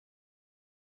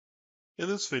In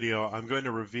this video, I'm going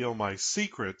to reveal my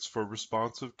secrets for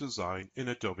responsive design in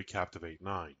Adobe Captivate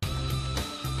 9.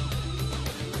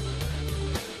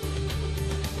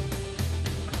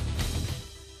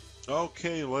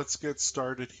 Okay, let's get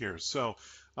started here. So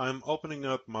I'm opening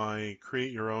up my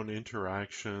Create Your Own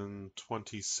Interaction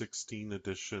 2016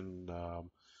 edition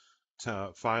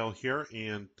file here,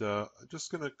 and I'm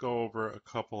just going to go over a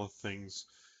couple of things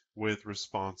with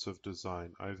responsive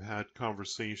design. I've had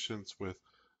conversations with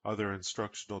other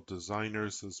instructional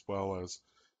designers as well as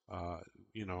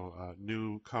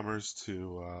newcomers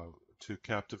to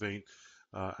Captivate,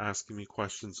 asking me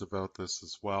questions about this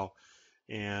as well.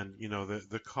 And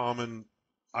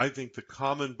I think the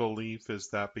common belief is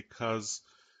that because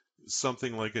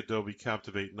something like Adobe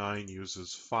Captivate 9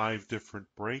 uses 5 different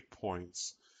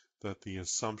breakpoints, that the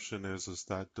assumption is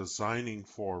that designing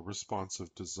for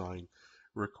responsive design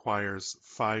requires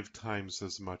 5 times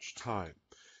as much time.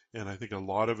 And I think a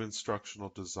lot of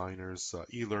instructional designers,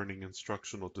 e-learning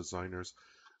instructional designers,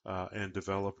 and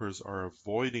developers are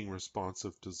avoiding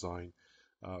responsive design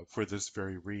for this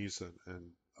very reason.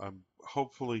 And I'm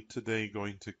hopefully today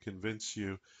going to convince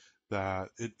you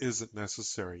that it isn't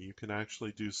necessary. You can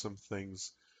actually do some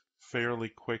things fairly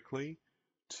quickly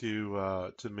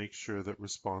to make sure that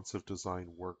responsive design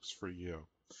works for you.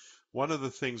 One of the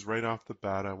things right off the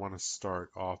bat I want to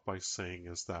start off by saying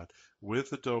is that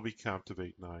with Adobe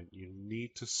Captivate 9, you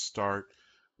need to start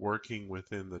working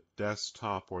within the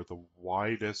desktop or the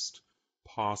widest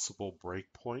possible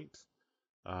breakpoint,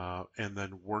 and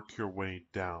then work your way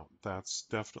down. That's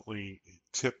definitely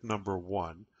tip number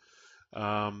one.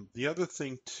 The other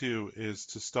thing too is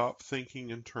to stop thinking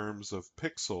in terms of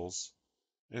pixels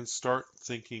and start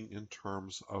thinking in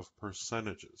terms of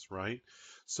percentages, right?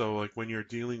 So like when you're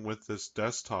dealing with this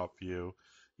desktop view,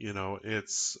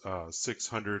 it's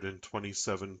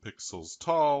 627 pixels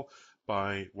tall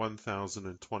by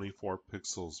 1024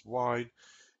 pixels wide.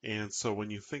 And so when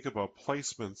you think about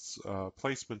placement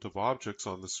of objects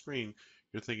on the screen,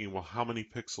 you're thinking, well, how many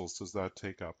pixels does that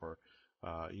take up? Or,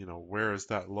 where is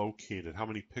that located? How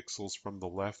many pixels from the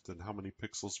left and how many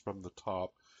pixels from the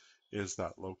top is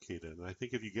that located? And I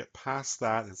think if you get past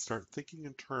that and start thinking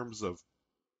in terms of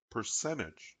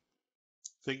percentage,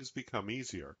 things become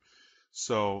easier.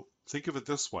 So think of it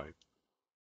this way.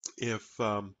 If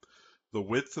the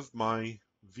width of my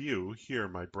view here,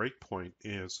 my breakpoint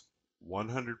is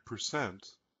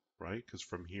 100%, right? Because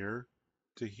from here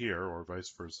to here, or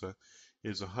vice versa,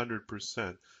 is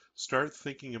 100%. Start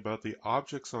thinking about the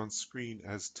objects on screen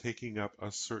as taking up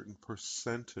a certain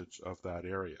percentage of that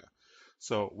area.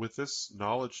 So with this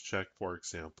knowledge check, for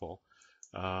example,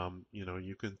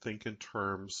 you can think in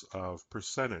terms of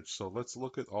percentage. So let's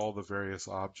look at all the various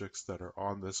objects that are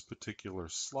on this particular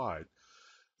slide.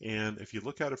 And if you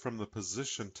look at it from the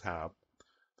position tab,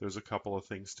 there's a couple of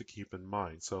things to keep in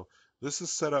mind. So this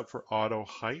is set up for auto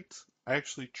height. I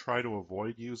actually try to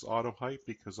avoid use auto height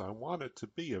because I want it to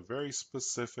be a very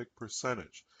specific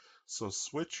percentage. So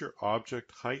switch your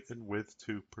object height and width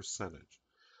to percentage.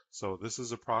 So this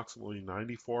is approximately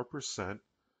 94%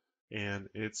 and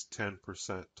it's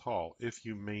 10% tall. If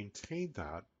you maintain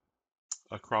that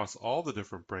across all the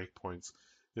different breakpoints,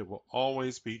 it will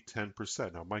always be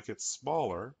 10%. Now, it might get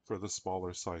smaller for the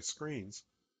smaller size screens,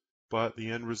 but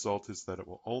the end result is that it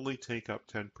will only take up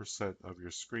 10% of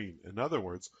your screen. In other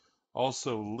words,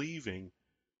 also leaving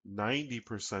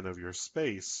 90% of your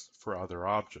space for other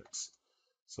objects.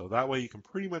 So that way you can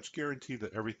pretty much guarantee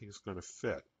that everything's going to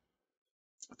fit.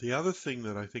 The other thing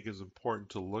that I think is important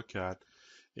to look at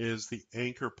is the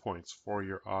anchor points for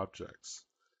your objects.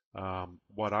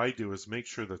 What I do is make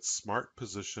sure that Smart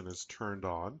Position is turned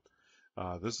on.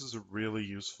 This is a really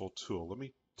useful tool. Let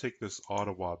me take this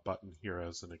Ottawa button here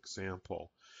as an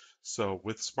example. So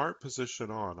with Smart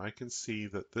Position on, I can see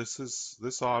that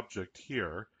this object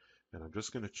here, and I'm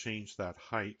just going to change that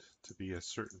height to be a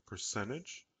certain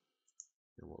percentage.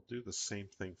 And we'll do the same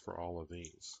thing for all of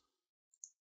these.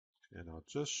 And I'll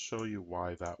just show you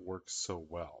why that works so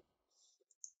well.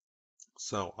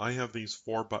 So I have these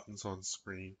 4 buttons on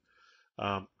screen.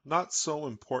 Not so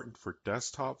important for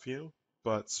desktop view,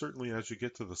 but certainly as you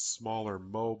get to the smaller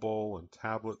mobile and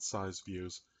tablet size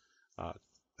views,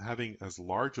 having as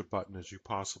large a button as you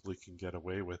possibly can get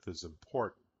away with is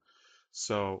important.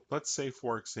 So let's say,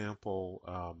 for example,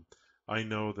 I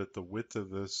know that the width of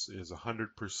this is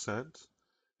 100%,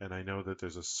 and I know that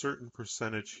there's a certain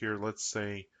percentage here. Let's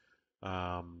say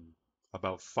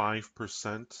about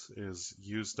 5% is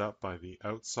used up by the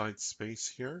outside space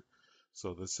here.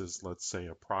 So this is, let's say,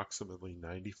 approximately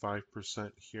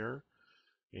 95% here.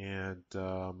 And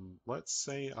let's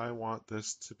say I want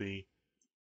this to be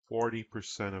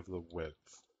 40% of the width.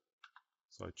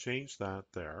 So I change that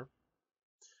there.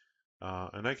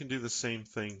 And I can do the same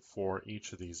thing for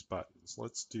each of these buttons.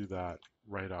 Let's do that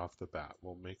right off the bat.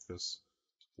 We'll make this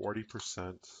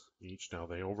 40% each. Now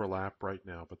they overlap right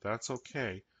now, but that's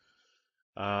okay.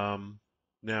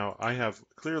 Now I have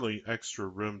clearly extra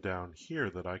room down here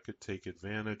that I could take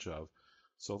advantage of.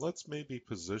 So let's maybe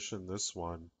position this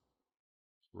one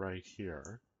right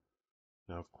here.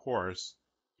 Now, of course,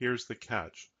 here's the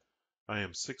catch. I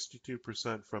am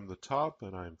 62% from the top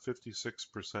and I am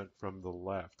 56% from the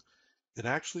left. It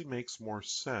actually makes more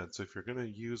sense if you're going to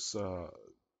use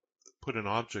put an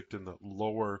object in the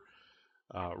lower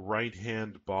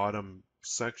right-hand bottom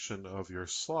section of your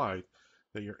slide,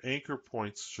 that your anchor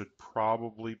points should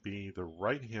probably be the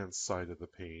right-hand side of the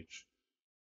page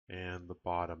and the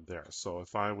bottom there. So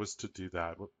if I was to do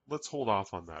that, let's hold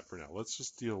off on that for now. Let's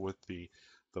just deal with the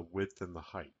width and the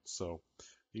height. So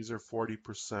these are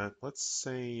 40%. Let's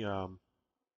say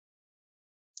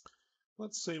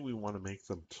we want to make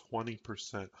them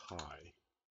 20% high.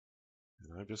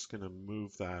 And I'm just going to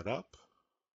move that up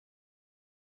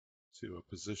to a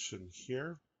position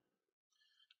here.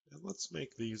 And let's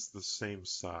make these the same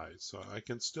size. So I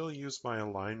can still use my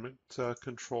alignment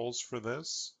controls for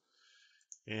this.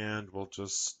 And we'll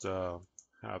just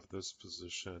have this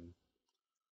position.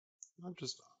 I'm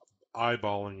just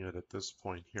eyeballing it at this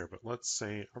point here, but let's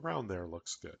say around there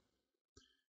looks good.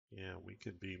 And we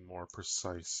can be more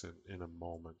precise in a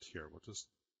moment here. We'll just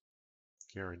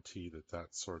guarantee that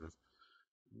that's sort of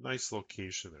nice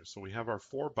location there. So we have our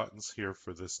 4 buttons here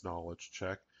for this knowledge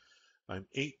check. I'm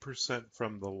 8%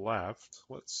 from the left.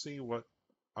 Let's see what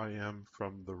I am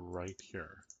from the right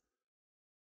here.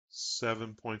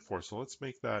 7.4. So let's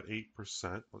make that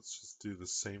 8%. Let's just do the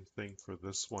same thing for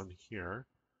this one here.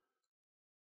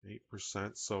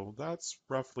 8%. So that's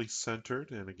roughly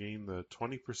centered. And again, the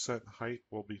 20% height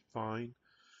will be fine.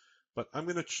 But I'm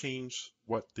going to change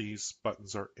what these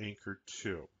buttons are anchored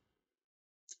to.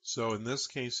 So in this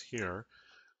case here,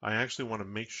 I actually want to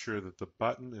make sure that the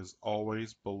button is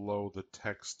always below the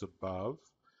text above,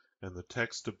 and the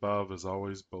text above is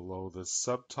always below the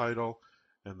subtitle,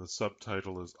 and the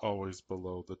subtitle is always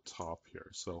below the top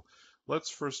here. So let's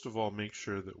first of all make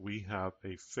sure that we have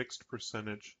a fixed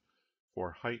percentage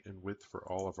for height and width for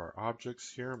all of our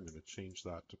objects here. I'm going to change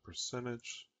that to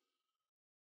percentage.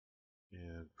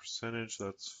 And percentage,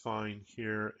 that's fine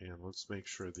here. And let's make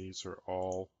sure these are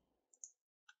all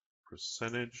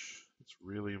percentage. It's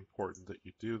really important that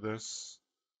you do this.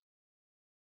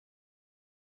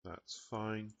 That's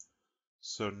fine.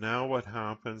 So now what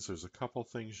happens, there's a couple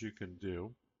things you can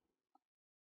do.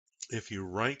 If you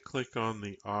right-click on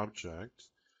the object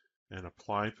and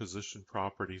apply position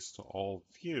properties to all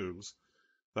views,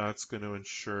 that's going to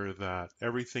ensure that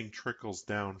everything trickles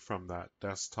down from that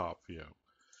desktop view.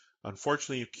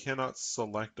 Unfortunately, you cannot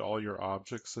select all your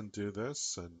objects and do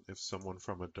this, and if someone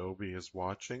from Adobe is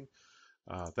watching,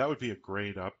 that would be a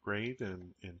great upgrade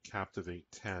in Captivate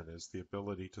 10, is the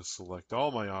ability to select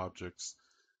all my objects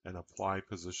and apply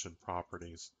position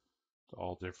properties to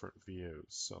all different views.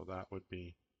 So that would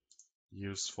be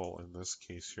useful in this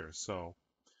case here. So,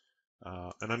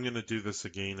 and I'm going to do this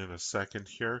again in a second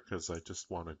here because I just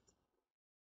want to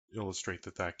illustrate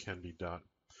that that can be done.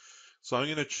 So I'm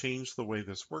going to change the way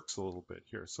this works a little bit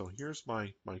here. So here's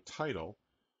my title,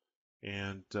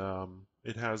 and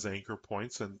it has anchor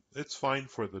points, and it's fine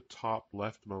for the top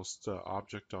leftmost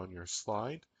object on your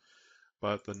slide.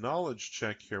 But the knowledge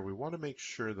check here, we want to make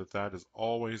sure that that is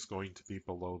always going to be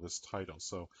below this title.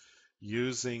 So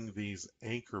using these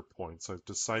anchor points, I've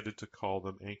decided to call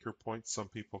them anchor points. Some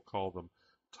people call them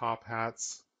top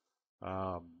hats.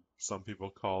 Some people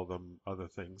call them other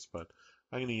things, but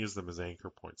I'm going to use them as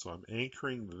anchor points. So I'm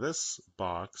anchoring this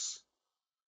box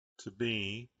to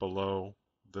be below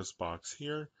this box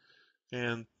here,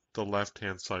 and the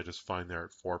left-hand side is fine there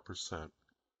at 4%.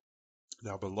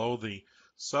 Now below the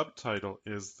subtitle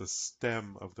is the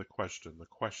stem of the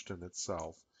question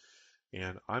itself,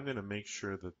 and I'm going to make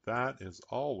sure that that is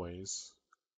always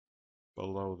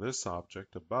below this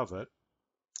object above it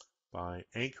by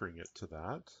anchoring it to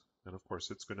that. And of course,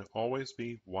 it's going to always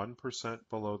be 1%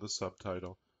 below the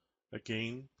subtitle.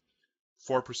 Again,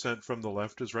 4% from the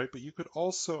left is right, but you could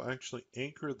also actually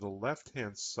anchor the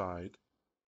left-hand side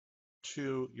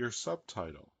to your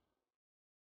subtitle.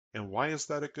 And why is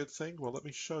that a good thing? Well, let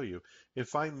me show you.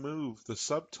 If I move the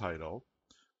subtitle,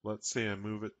 let's say I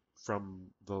move it from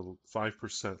the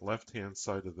 5% left-hand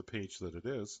side of the page that it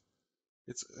is,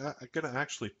 it's going to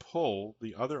actually pull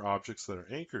the other objects that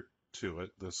are anchored to it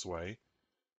this way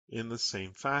in the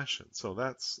same fashion. So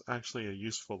that's actually a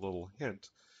useful little hint.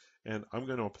 And I'm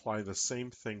going to apply the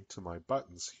same thing to my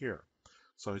buttons here.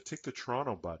 So I take the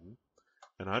Toronto button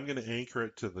and I'm going to anchor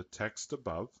it to the text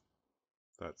above.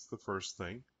 That's the first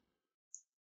thing.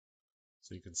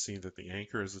 So you can see that the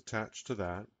anchor is attached to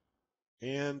that.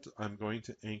 And I'm going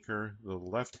to anchor the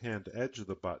left-hand edge of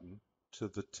the button to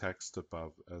the text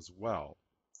above as well.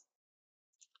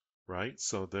 Right?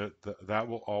 So that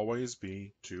will always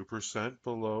be 2%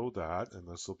 below that, and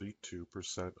this will be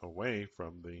 2% away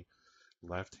from the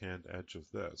left-hand edge of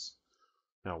this.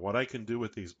 Now, what I can do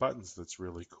with these buttons that's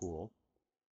really cool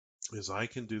is I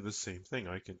can do the same thing.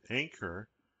 I can anchor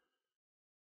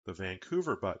the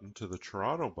Vancouver button to the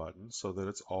Toronto button so that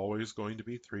it's always going to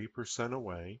be 3%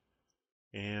 away.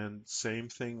 And same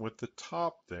thing with the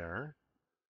top there.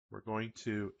 We're going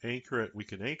to anchor it. We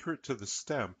can anchor it to the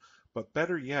stem, but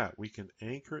better yet, we can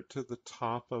anchor it to the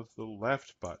top of the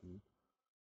left button.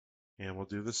 And we'll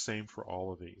do the same for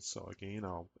all of these. So again,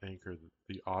 I'll anchor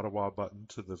the Ottawa button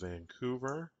to the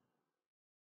Vancouver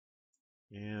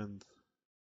and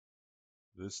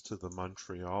this to the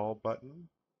Montreal button.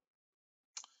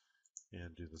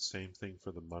 And do the same thing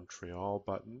for the Montreal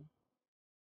button.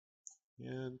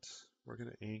 And we're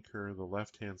going to anchor the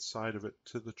left-hand side of it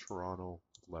to the Toronto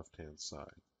left-hand side.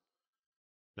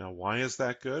 Now, why is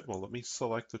that good? Well, let me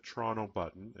select the Toronto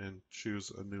button and choose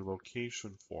a new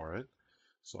location for it.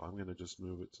 So I'm going to just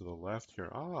move it to the left here.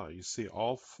 You see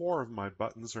all 4 of my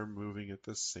buttons are moving at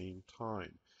the same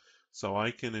time. So I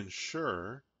can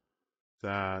ensure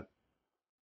that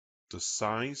the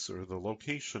size or the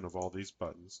location of all these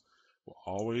buttons will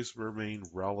always remain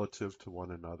relative to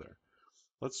one another.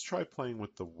 Let's try playing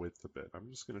with the width a bit. I'm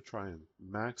just going to try and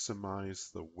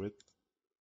maximize the width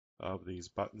of these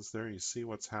buttons there. You see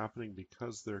what's happening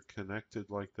because they're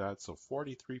connected like that. So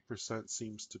 43%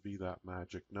 seems to be that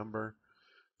magic number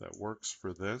that works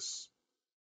for this.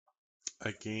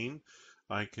 Again,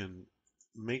 I can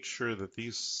make sure that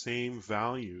these same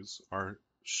values are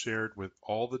shared with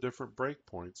all the different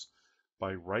breakpoints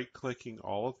by right-clicking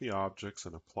all of the objects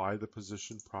and apply the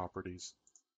position properties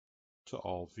to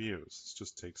all views. This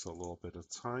just takes a little bit of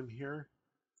time here.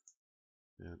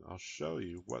 And I'll show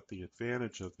you what the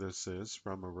advantage of this is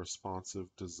from a responsive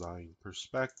design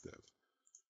perspective.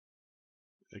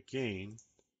 Again,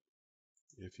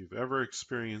 if you've ever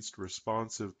experienced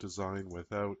responsive design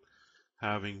without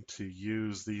having to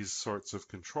use these sorts of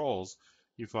controls,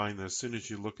 you find that as soon as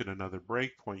you look at another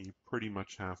breakpoint, you pretty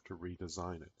much have to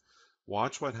redesign it.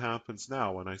 Watch what happens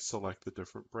now when I select the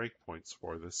different breakpoints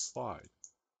for this slide.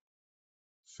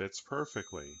 Fits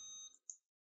perfectly.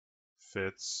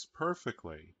 Fits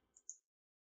perfectly.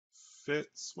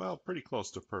 Fits, well, pretty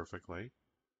close to perfectly.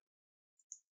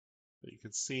 But you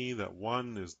can see that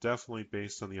one is definitely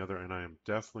based on the other, and I am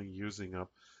definitely using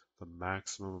up the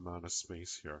maximum amount of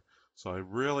space here. So I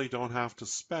really don't have to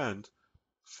spend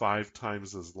 5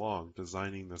 times as long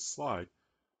designing this slide.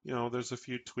 You know, there's a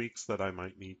few tweaks that I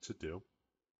might need to do,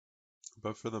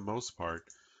 but for the most part,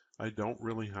 I don't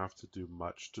really have to do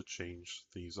much to change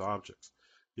these objects.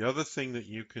 The other thing that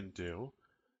you can do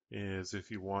is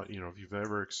if you want, if you've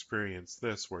ever experienced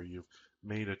this where you've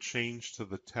made a change to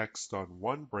the text on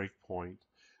one breakpoint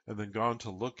and then gone to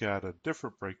look at a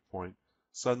different breakpoint,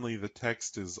 suddenly the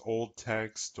text is old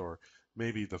text, or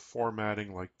maybe the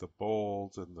formatting like the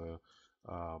bold and the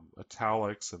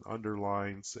italics and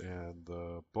underlines and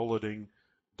the bulleting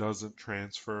doesn't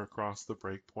transfer across the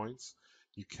breakpoints.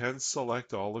 You can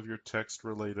select all of your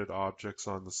text-related objects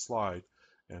on the slide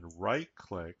and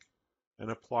right-click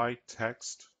and apply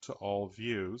text to all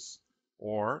views,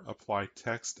 or apply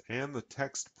text and the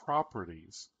text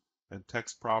properties. And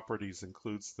text properties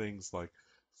includes things like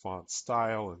font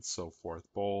style and so forth,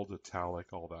 bold,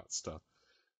 italic, all that stuff.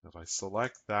 If I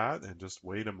select that and just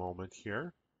wait a moment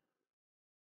here,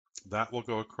 that will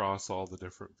go across all the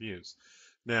different views.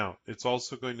 Now, it's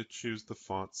also going to choose the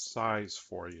font size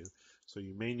for you. So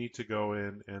you may need to go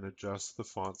in and adjust the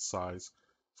font size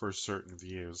for certain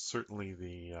views, certainly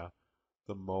the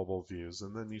mobile views,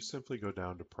 and then you simply go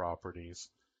down to properties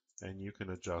and you can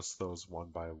adjust those one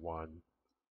by one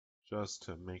just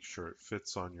to make sure it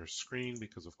fits on your screen,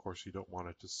 because of course you don't want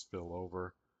it to spill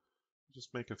over.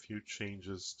 Just make a few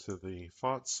changes to the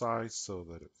font size so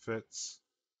that it fits,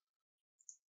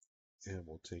 and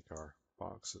we'll take our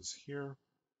boxes here.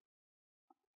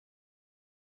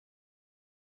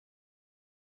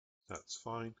 That's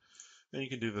fine. And you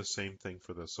can do the same thing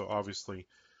for this. So obviously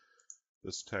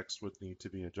this text would need to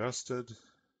be adjusted.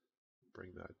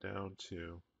 Bring that down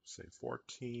to say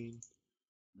 14.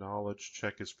 Knowledge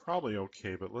check is probably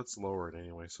okay, but let's lower it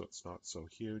anyway so it's not so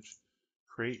huge.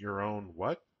 Create your own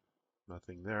what?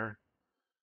 Nothing there.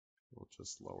 We'll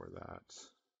just lower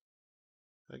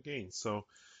that again. So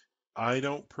I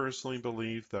don't personally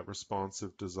believe that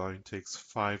responsive design takes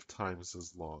 5 times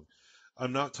as long.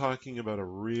 I'm not talking about a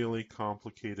really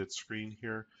complicated screen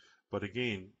here, but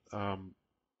again,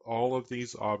 all of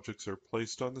these objects are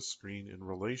placed on the screen in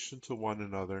relation to one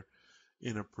another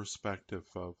in a perspective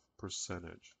of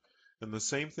percentage. And the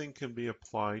same thing can be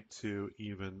applied to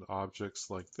even objects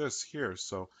like this here.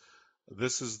 So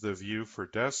this is the view for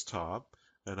desktop,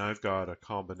 and I've got a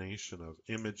combination of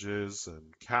images and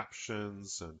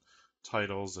captions and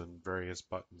titles and various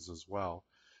buttons as well.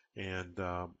 And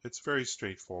it's very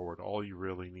straightforward. All you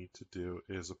really need to do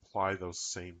is apply those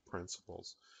same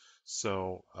principles.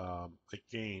 So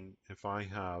again, if I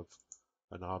have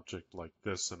an object like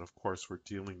this, and of course we're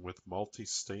dealing with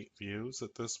multi-state views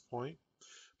at this point,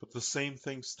 but the same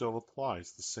thing still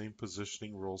applies. The same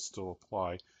positioning rules still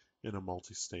apply in a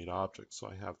multi-state object. So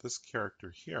I have this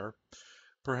character here.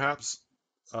 Perhaps,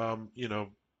 you know,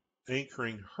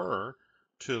 anchoring her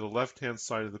to the left-hand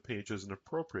side of the page isn't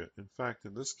appropriate. In fact,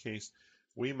 in this case,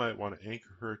 we might want to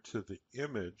anchor her to the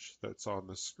image that's on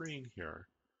the screen here.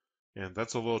 And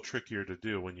that's a little trickier to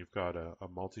do when you've got a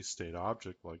multi-state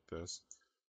object like this,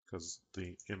 because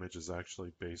the image is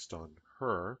actually based on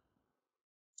her.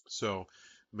 So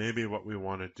maybe what we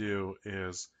want to do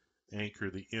is anchor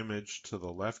the image to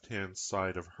the left-hand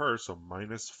side of her, so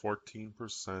minus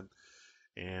 14%,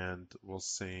 and we'll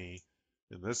say,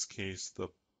 in this case, the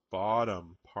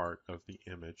bottom part of the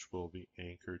image will be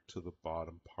anchored to the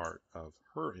bottom part of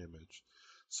her image,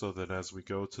 so that as we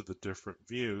go to the different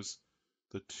views,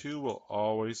 the two will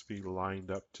always be lined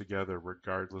up together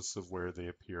regardless of where they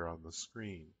appear on the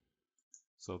screen.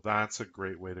 So that's a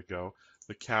great way to go.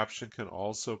 The caption can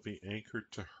also be anchored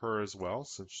to her as well,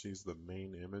 since she's the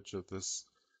main image of this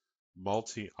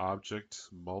multi-object,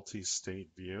 multi-state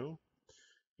view.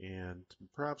 And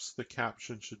perhaps the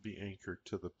caption should be anchored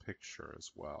to the picture as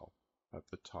well at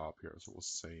the top here. So we'll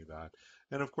say that.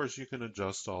 And of course, you can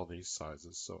adjust all these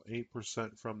sizes. So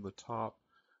 8% from the top.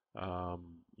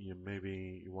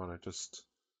 Maybe you want to just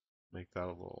make that a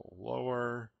little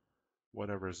lower,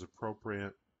 whatever is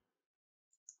appropriate.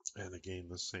 And again,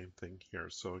 the same thing here.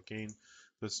 So again,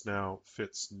 this now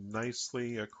fits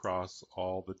nicely across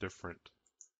all the different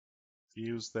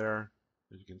views there.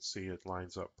 As you can see, it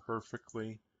lines up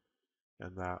perfectly,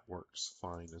 and that works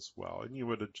fine as well. And you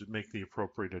would make the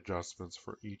appropriate adjustments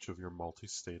for each of your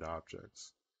multi-state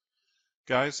objects.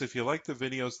 Guys, if you like the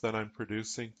videos that I'm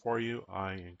producing for you,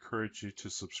 I encourage you to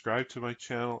subscribe to my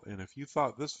channel. And if you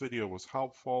thought this video was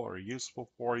helpful or useful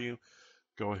for you,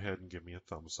 go ahead and give me a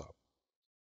thumbs up.